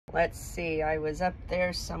Let's see, I was up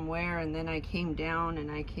there somewhere and then I came down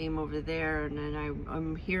and I came over there and then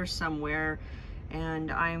I'm here somewhere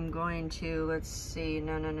and I'm going to, let's see,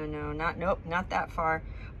 no, not that far.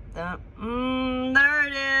 There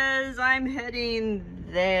it is, I'm heading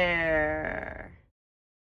there.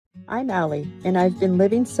 I'm Allie, and I've been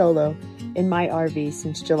living solo in my RV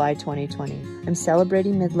since July 2020. I'm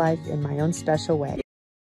celebrating midlife in my own special way.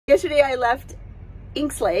 Yesterday I left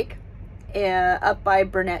Inks Lake up by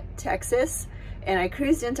Burnett, Texas, and I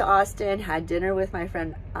cruised into Austin, had dinner with my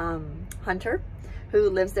friend Hunter, who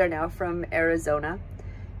lives there now from Arizona.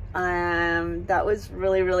 That was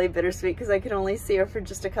really bittersweet because I could only see her for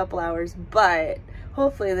just a couple hours, but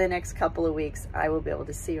hopefully the next couple of weeks I will be able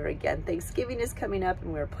to see her again. Thanksgiving is coming up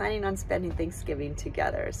and we're planning on spending Thanksgiving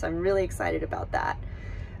together, so I'm really excited about that.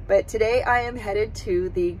 But today I am headed to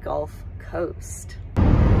the Gulf Coast.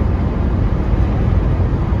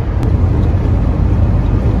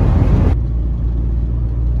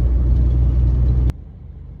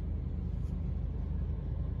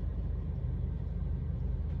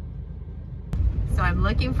 So I'm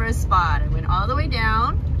looking for a spot. I went all the way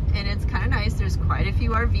down and it's kind of nice. There's quite a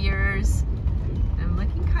few RVers. I'm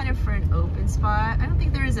looking kind of for an open spot. I don't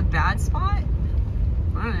think there is a bad spot.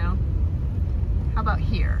 I don't know. How about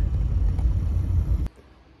here?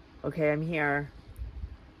 Okay, I'm here.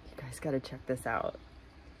 You guys gotta check this out.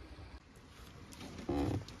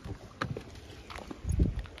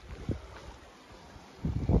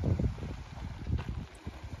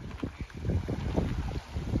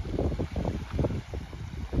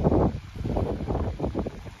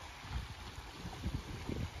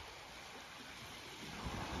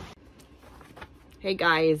 Hey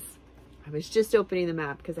guys, I was just opening the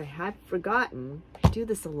map because I had forgotten. I do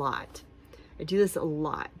this a lot. I do this a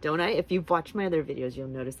lot, don't I? If you've watched my other videos, you'll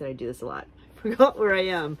notice that I do this a lot. I forgot where I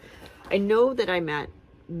am. I know that I'm at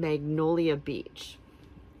Magnolia Beach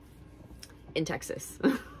in Texas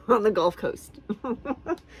on the Gulf Coast.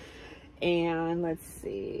 And let's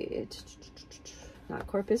see, not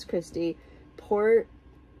Corpus Christi, Port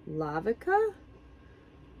Lavaca?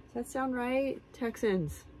 Does that sound right?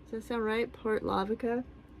 Texans. Does that sound right? Port Lavaca?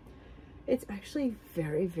 It's actually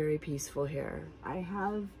very peaceful here. I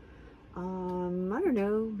have, I don't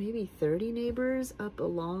know, maybe 30 neighbors up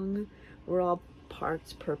along, we're all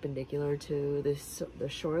parked perpendicular to the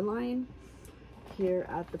shoreline here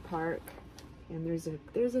at the park. And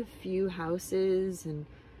there's a few houses and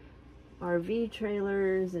RV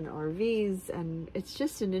trailers and RVs, and it's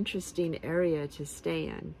just an interesting area to stay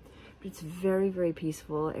in. But it's very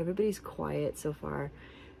peaceful. Everybody's quiet so far.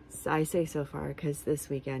 I say so far because this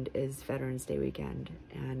weekend is Veterans Day weekend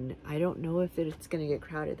and I don't know if it's gonna get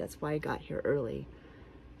crowded. That's why I got here early.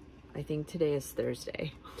 I think today is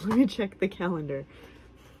Thursday. Let me check the calendar.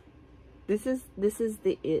 Yes, it's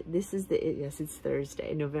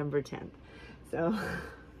Thursday, November 10th. So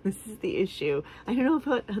this is the issue. I don't know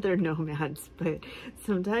about other nomads, but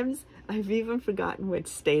sometimes I've even forgotten which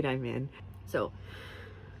state I'm in. So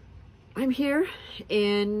I'm here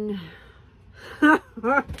in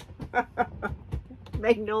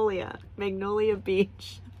Magnolia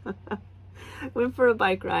Beach. Went for a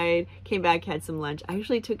bike ride, came back, had some lunch. I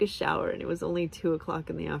actually took a shower and it was only 2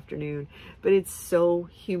 o'clock in the afternoon, but it's so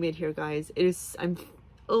humid here, guys. I'm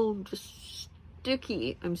just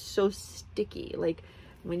sticky. I'm so sticky. Like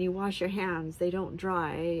when you wash your hands, they don't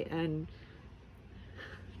dry and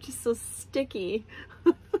just so sticky.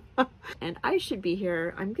 And I should be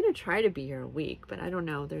here. I'm gonna try to be here a week, but I don't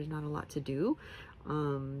know. There's not a lot to do.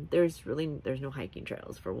 There's no hiking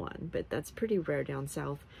trails for one, but that's pretty rare down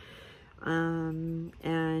south. And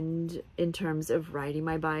in terms of riding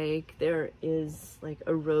my bike, there is like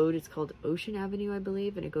a road. It's called Ocean Avenue, I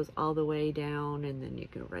believe, and it goes all the way down, and then you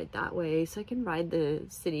can ride that way. So I can ride the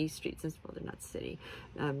city streets, and well, they're not city,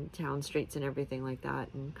 town streets and everything like that,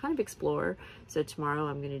 and kind of explore. So tomorrow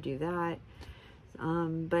I'm gonna do that.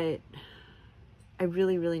 But I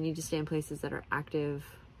really need to stay in places that are active.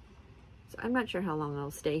 So I'm not sure how long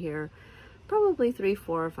I'll stay here. Probably 3,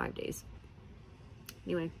 4, or 5 days.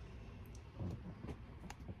 Anyway.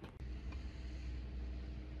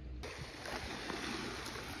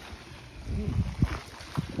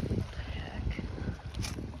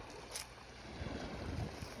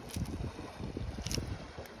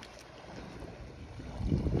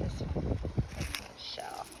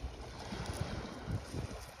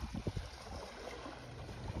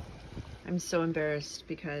 I'm so embarrassed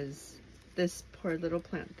because this poor little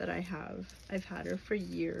plant that I have, I've had her for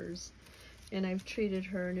years and I've treated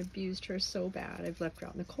her and abused her so bad. I've left her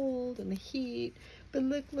out in the cold and the heat, but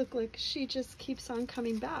look, she just keeps on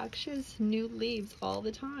coming back. She has new leaves all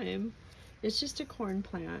the time. It's just a corn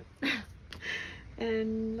plant.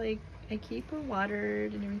 And like I keep her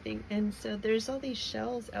watered and everything, and so there's all these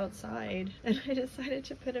shells outside, and I decided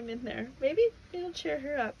to put them in there. Maybe it'll cheer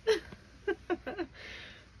her up.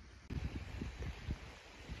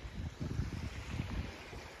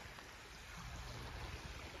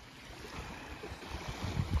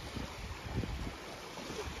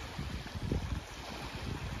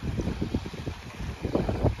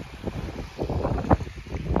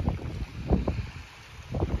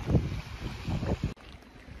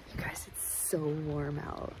 So warm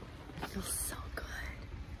out. It feels so good.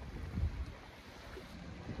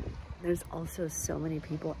 There's also so many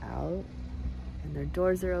people out, and their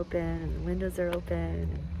doors are open and the windows are open.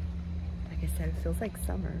 And like I said, it feels like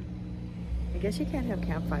summer. I guess you can't have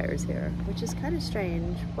campfires here, which is kind of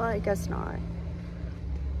strange. Well, I guess not.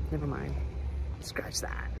 Never mind. Scratch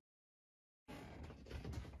that.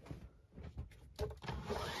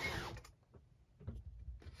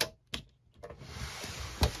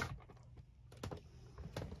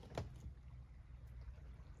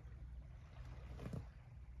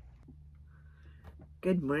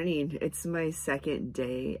 Good morning. It's my second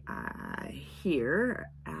day here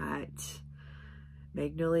at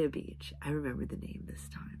Magnolia Beach. I remember the name this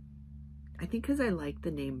time. I think because I like the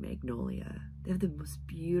name Magnolia. They have the most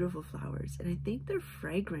beautiful flowers, and I think they're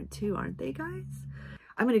fragrant too, aren't they, guys?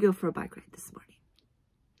 I'm gonna go for a bike ride this morning.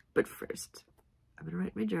 But first, I'm gonna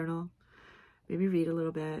write my journal, maybe read a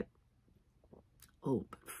little bit. Oh,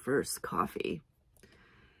 but first, coffee.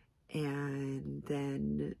 And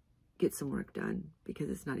then get some work done because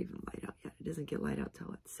it's not even light out yet. It doesn't get light out till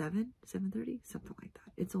what, 7:30, something like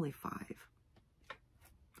that. It's only 5.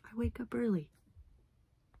 I wake up early.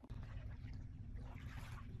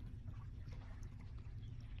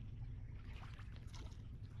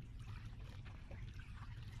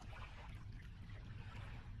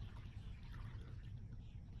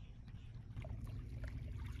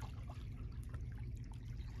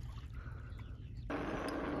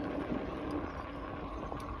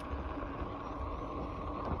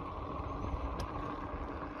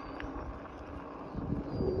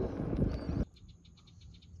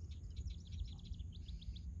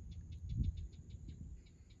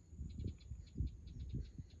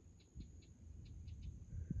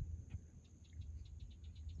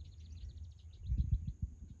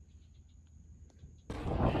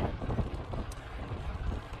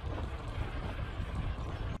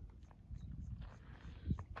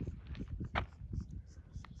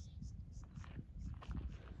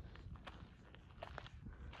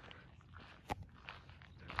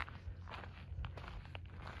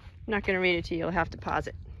 I'm not going to read it to you, you'll have to pause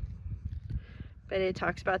it. But it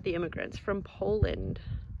talks about the immigrants from Poland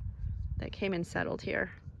that came and settled here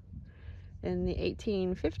in the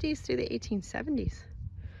 1850s through the 1870s.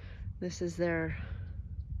 This is their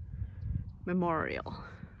memorial.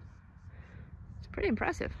 It's pretty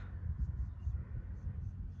impressive.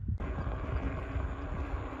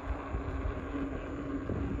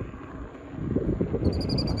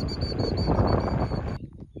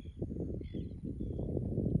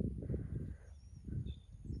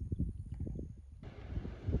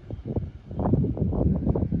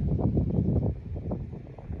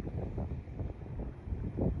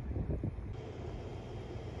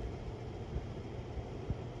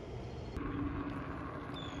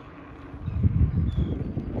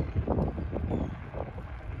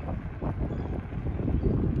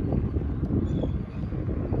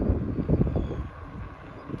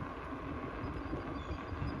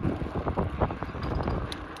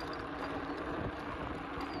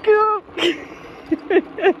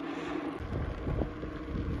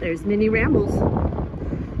 There's Minnie Rambles.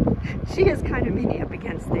 She is kind of Minnie up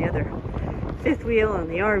against the other fifth wheel and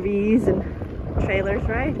the RVs and trailers,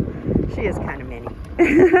 right? She is kind of Minnie.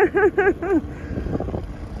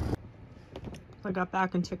 I got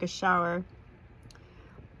back and took a shower.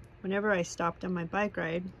 Whenever I stopped on my bike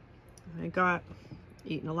ride, I got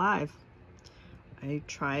eaten alive. I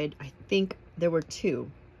tried, I think there were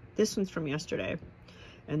 2. This one's from yesterday.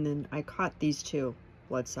 And then I caught these 2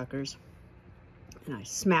 bloodsuckers. And I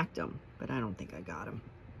smacked them, but I don't think I got them.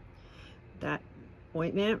 That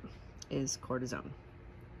ointment is cortisone.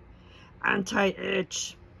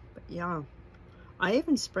 Anti-itch. But yeah, I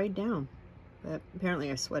even sprayed down, but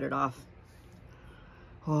apparently I sweated off.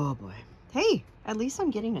 Oh boy. Hey, at least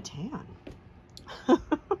I'm getting a tan. Can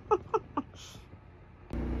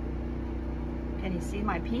you see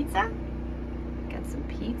my pizza? Got some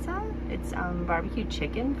pizza. It's barbecue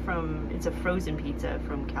chicken it's a frozen pizza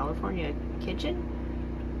from California Kitchen.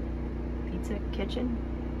 Pizza Kitchen?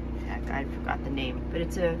 Heck, I forgot the name, but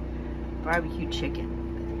it's a barbecue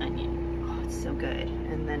chicken with onion. Oh, So good.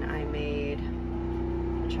 And then I made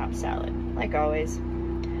a chopped salad, like always.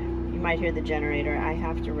 You might hear the generator. I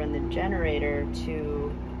have to run the generator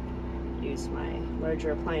to use my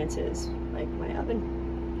larger appliances, like my oven.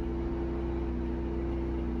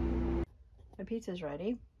 My pizza's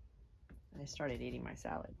ready. I started eating my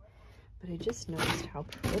salad, but I just noticed how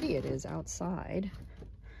pretty it is outside.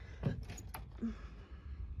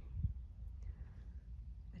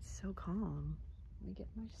 It's so calm. Let me get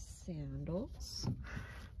my sandals.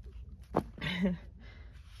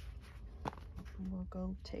 We'll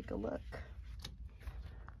go take a look.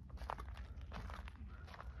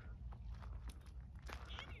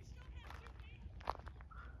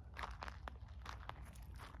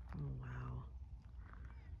 Oh, wow.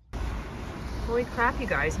 Holy crap, you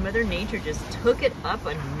guys. Mother Nature just took it up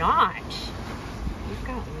a notch. We've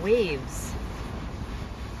got waves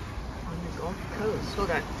on the Gulf Coast.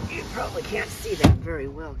 Hold on. You probably can't see that very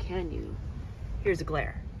well, can you? Here's a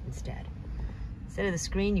glare instead. Instead of the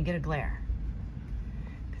screen, you get a glare.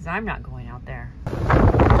 Because I'm not going out there. If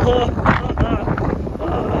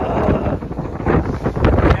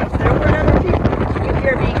there were other people, can you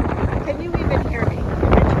hear me? Can you even hear me? I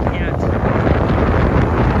bet you can't.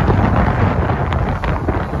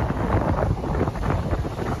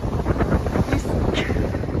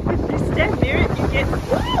 If you stand near it, you get,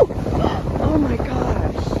 woo! Oh my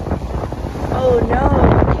gosh. Oh no,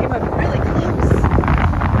 it came up really close.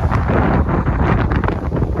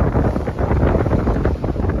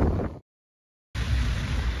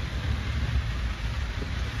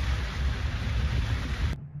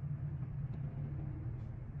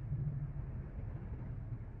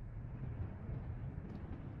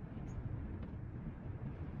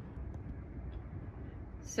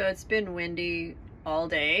 So it's been windy all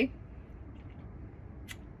day.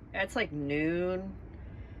 It's like noon.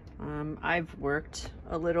 I've worked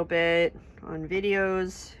a little bit on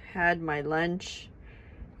videos, had my lunch.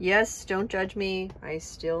 Yes, don't judge me. I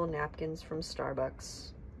steal napkins from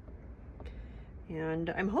Starbucks. And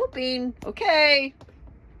I'm hoping, okay,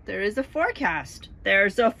 there is a forecast.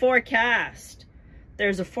 There's a forecast.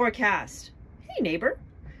 There's a forecast. Hey, neighbor.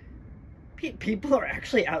 People are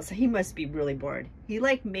actually outside. He must be really bored. He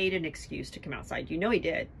like made an excuse to come outside. You know he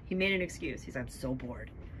did. He made an excuse. He's, I'm so bored.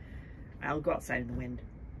 I'll go outside in the wind.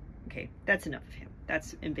 Okay, that's enough of him.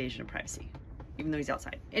 That's invasion of privacy, even though he's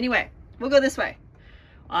outside. Anyway, we'll go this way.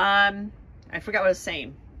 I forgot what I was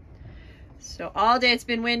saying. So all day it's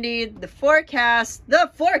been windy. The forecast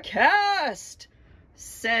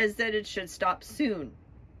says that it should stop soon.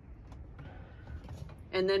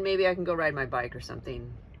 And then maybe I can go ride my bike or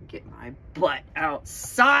something. Get my butt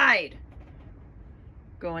outside.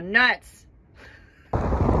 Going nuts. Woo.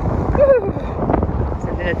 It's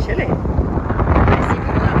a little chilly. I see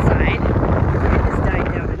people outside. It has died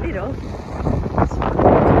down a little. So I'm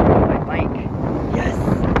going to ride my bike. Yes.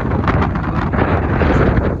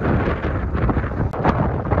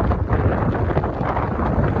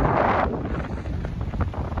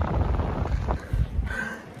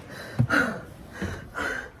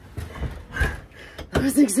 That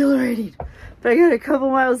was exhilarating, but I got a couple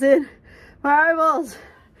miles in. My eyeballs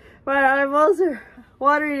are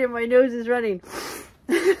watering and my nose is running.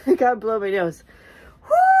 I gotta blow my nose.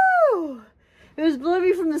 Woo! It was blowing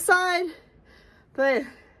me from the side, but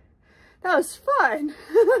that was fun.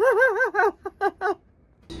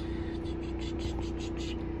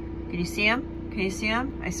 Can you see him? Can you see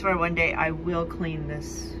him? I swear one day I will clean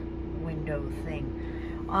this window thing.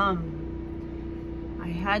 I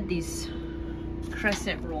had these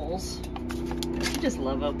crescent rolls. I just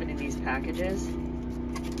love opening these packages.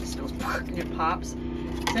 It just goes and it pops.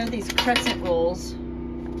 So these crescent rolls,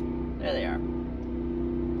 there they are,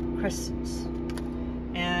 crescents.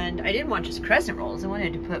 And I didn't want just crescent rolls. I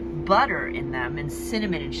wanted to put butter in them and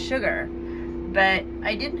cinnamon and sugar, but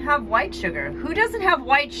I didn't have white sugar. Who doesn't have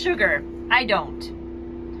white sugar? I don't.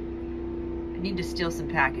 I need to steal some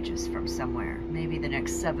packages from somewhere. Maybe the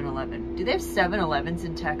next 7-Eleven. Do they have 7-Elevens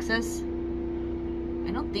in Texas?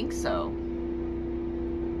 I don't think so.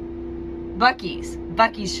 Buc-ee's.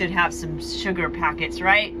 Buc-ee's should have some sugar packets,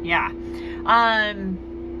 right? Yeah.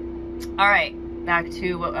 All right, back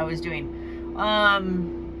to what I was doing.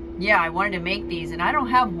 Yeah, I wanted to make these and I don't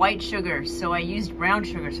have white sugar, so I used brown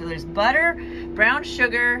sugar. So there's butter, brown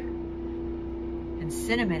sugar, and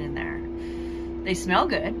cinnamon in there. They smell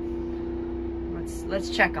good. Let's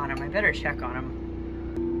check on them. I better check on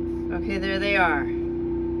them. Okay, there they are.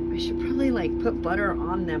 I should probably like put butter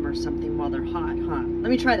on them or something while they're hot, huh? Let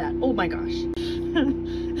me try that. Oh my gosh.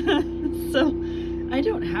 So I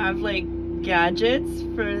don't have like gadgets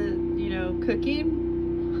for, you know, cooking.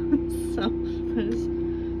 So I just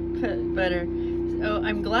butter. So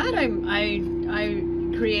I'm glad I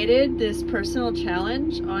created this personal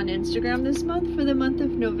challenge on Instagram this month for the month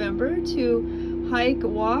of November to hike,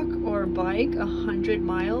 walk, or bike 100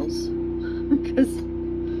 miles because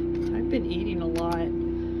I've been eating a lot.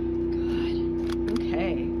 God.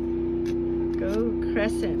 Okay. Go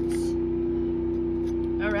Crescents.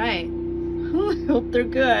 All right. I hope they're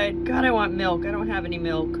good. God, I want milk. I don't have any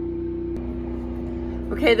milk.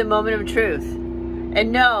 Okay, the moment of truth.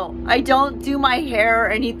 And no, I don't do my hair or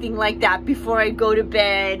anything like that before I go to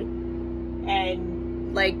bed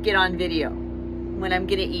and like get on video when I'm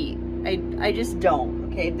gonna eat. I just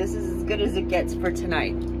don't. Okay, this is as good as it gets for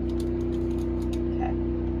tonight. Okay.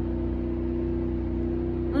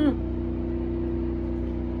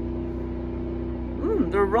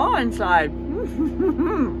 They're raw inside.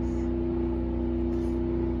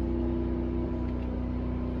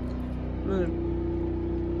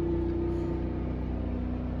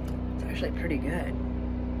 It's actually pretty good.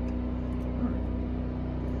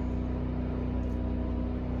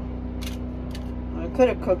 I could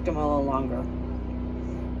have cooked them a little longer.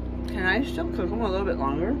 Can I still cook them a little bit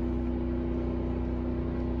longer?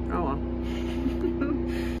 Oh well.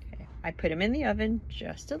 Okay. I put them in the oven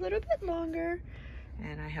just a little bit longer,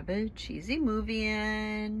 and I have a cheesy movie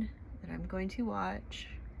in that I'm going to watch.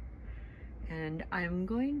 And I'm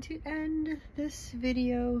going to end this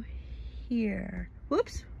video here.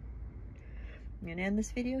 Whoops. I'm gonna end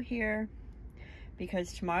this video here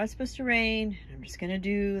because tomorrow's supposed to rain. I'm just gonna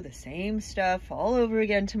do the same stuff all over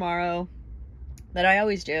again tomorrow that I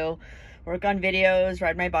always do. Work on videos,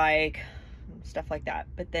 ride my bike, stuff like that.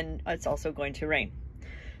 But then it's also going to rain.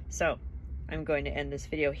 So I'm going to end this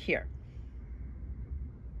video here.